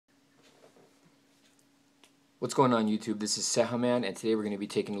What's going on YouTube? This is CEJAMAN, and today we're going to be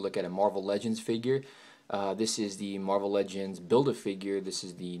taking a look at a Marvel Legends figure. This is the Marvel Legends Build-A-Figure. This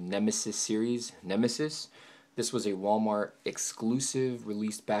is the Nemesis series, Nemesis. This was a Walmart exclusive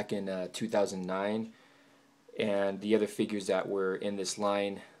released back in 2009, and the other figures that were in this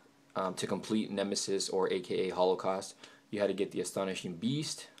line to complete Nemesis, or aka Holocaust, you had to get the Astonishing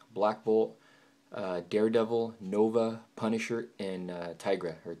Beast, Black Bolt, Daredevil, Nova, Punisher, and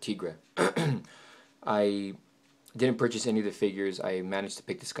Tigra. I didn't purchase any of the figures. I managed to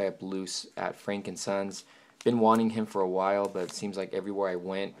pick this guy up loose at Frank & Sons. Been wanting him for a while, but it seems like everywhere I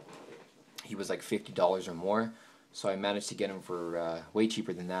went, he was like $50 or more. So I managed to get him for way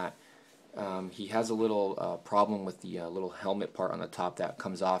cheaper than that. He has a little problem with the little helmet part on the top that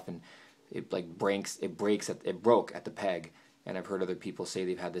comes off, and it like breaks. It broke at the peg. And I've heard other people say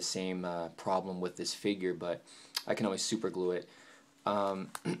they've had the same problem with this figure, but I can always super glue it. And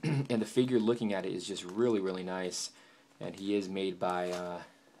the figure, looking at it, is just really nice, and he is made by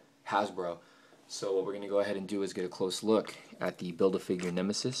Hasbro. So what we're going to go ahead and do is get a close look at the Build-A-Figure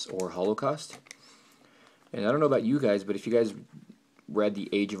Nemesis, or Holocaust. And I don't know about you guys, but if you guys read the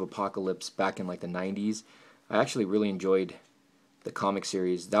Age of Apocalypse back in like the 90s, I actually really enjoyed the comic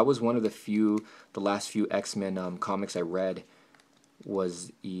series. That was one of the last few X-Men comics I read,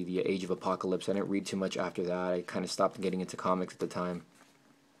 was the Age of Apocalypse. I didn't read too much after that. I kind of stopped getting into comics at the time.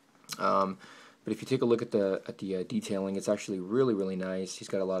 But if you take a look at the detailing, it's actually really nice. He's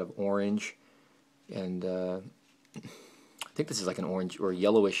got a lot of orange, and I think this is like an orange or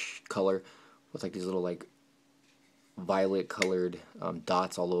yellowish color with like these little like violet colored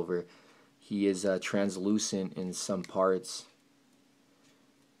dots all over. He is translucent in some parts.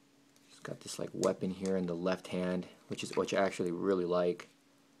 He's got this like weapon here in the left hand, which I actually really like.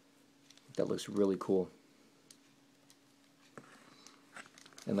 That looks really cool.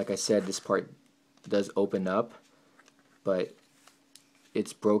 And like I said, this part does open up, but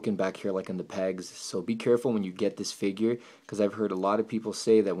it's broken back here like in the pegs. So be careful when you get this figure, because I've heard a lot of people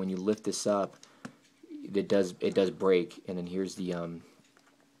say that when you lift this up, it does break. And then here's the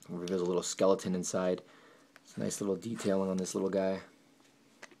reveals a little skeleton inside. It's a nice little detailing on this little guy.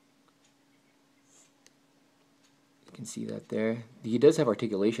 You can see that there. He does have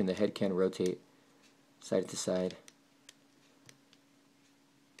articulation. The head can rotate side to side.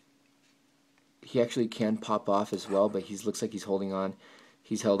 He actually can pop off as well, but he looks like he's holding on.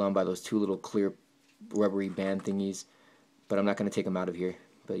 He's held on by those two little clear rubbery band thingies, but I'm not going to take him out of here.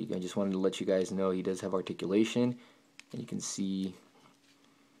 But I just wanted to let you guys know he does have articulation, and you can see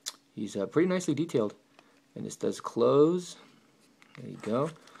he's pretty nicely detailed. And this does close. There you go.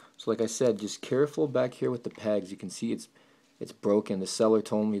 So like I said, just careful back here with the pegs. You can see it's broken. The seller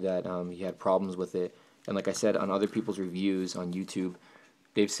told me that he had problems with it, and like I said, on other people's reviews on YouTube,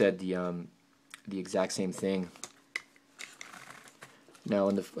 they've said the exact same thing. Now,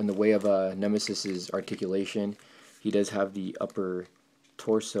 in the way of Nemesis's articulation, he does have the upper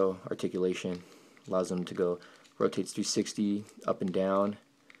torso articulation. Allows him to go, rotates 360 up and down.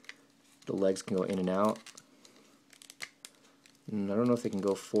 The legs can go in and out. I don't know if they can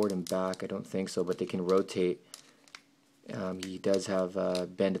go forward and back. I don't think so, but they can rotate. He does have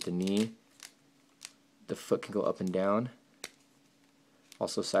bend at the knee. The foot can go up and down.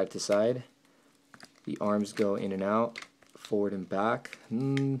 Also side to side. The arms go in and out, forward and back.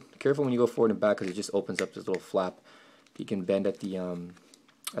 Careful when you go forward and back, because it just opens up this little flap. He can bend at the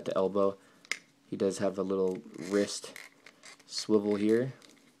elbow. He does have a little wrist swivel here.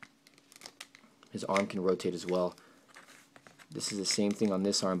 His arm can rotate as well. This is the same thing on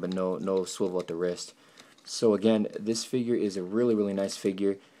this arm, but no swivel at the wrist. So again, this figure is a really nice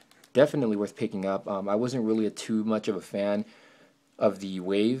figure. Definitely worth picking up. I wasn't really too much of a fan of the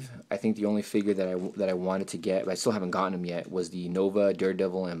Wave. I think the only figure that I wanted to get, but I still haven't gotten him yet, was the Nova,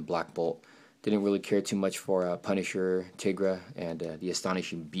 Daredevil, and Black Bolt. Didn't really care too much for Punisher, Tigra, and the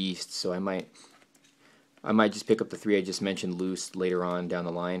Astonishing Beast. So I might just pick up the three I just mentioned loose later on down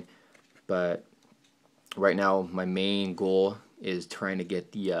the line. But right now, my main goal is trying to get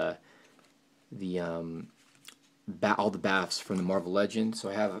all the BAFs from the Marvel Legends. So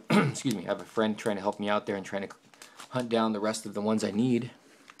I have excuse me, I have a friend trying to help me out there and trying to hunt down the rest of the ones I need,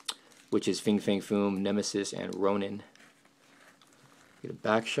 which is Fing Fang Foom, Nemesis, and Ronin. Get a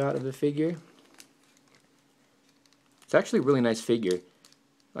back shot of the figure. It's actually a really nice figure.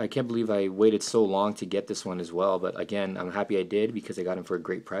 I can't believe I waited so long to get this one as well, but again, I'm happy I did because I got him for a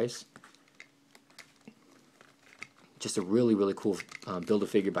great price. Just a really cool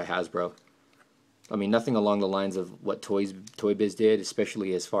Build-A-Figure by Hasbro. I mean, nothing along the lines of what Toy Biz did,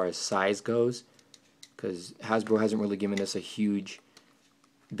 especially as far as size goes, because Hasbro hasn't really given us a huge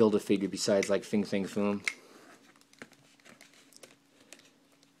Build-A-Figure besides like Fing Fang Foom.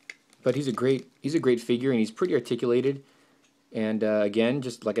 But he's a great figure, and he's pretty articulated. And again,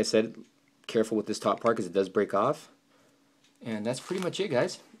 just like I said, careful with this top part because it does break off. And that's pretty much it,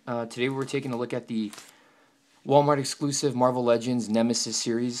 guys. Today we're taking a look at the Walmart exclusive Marvel Legends Nemesis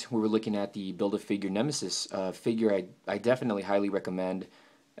series. We were looking at the Build-A-Figure Nemesis figure. I definitely highly recommend,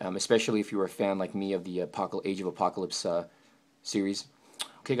 especially if you're a fan like me of the Age of Apocalypse series.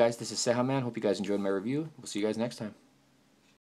 Okay, guys, this is CEJAMAN. Hope you guys enjoyed my review. We'll see you guys next time.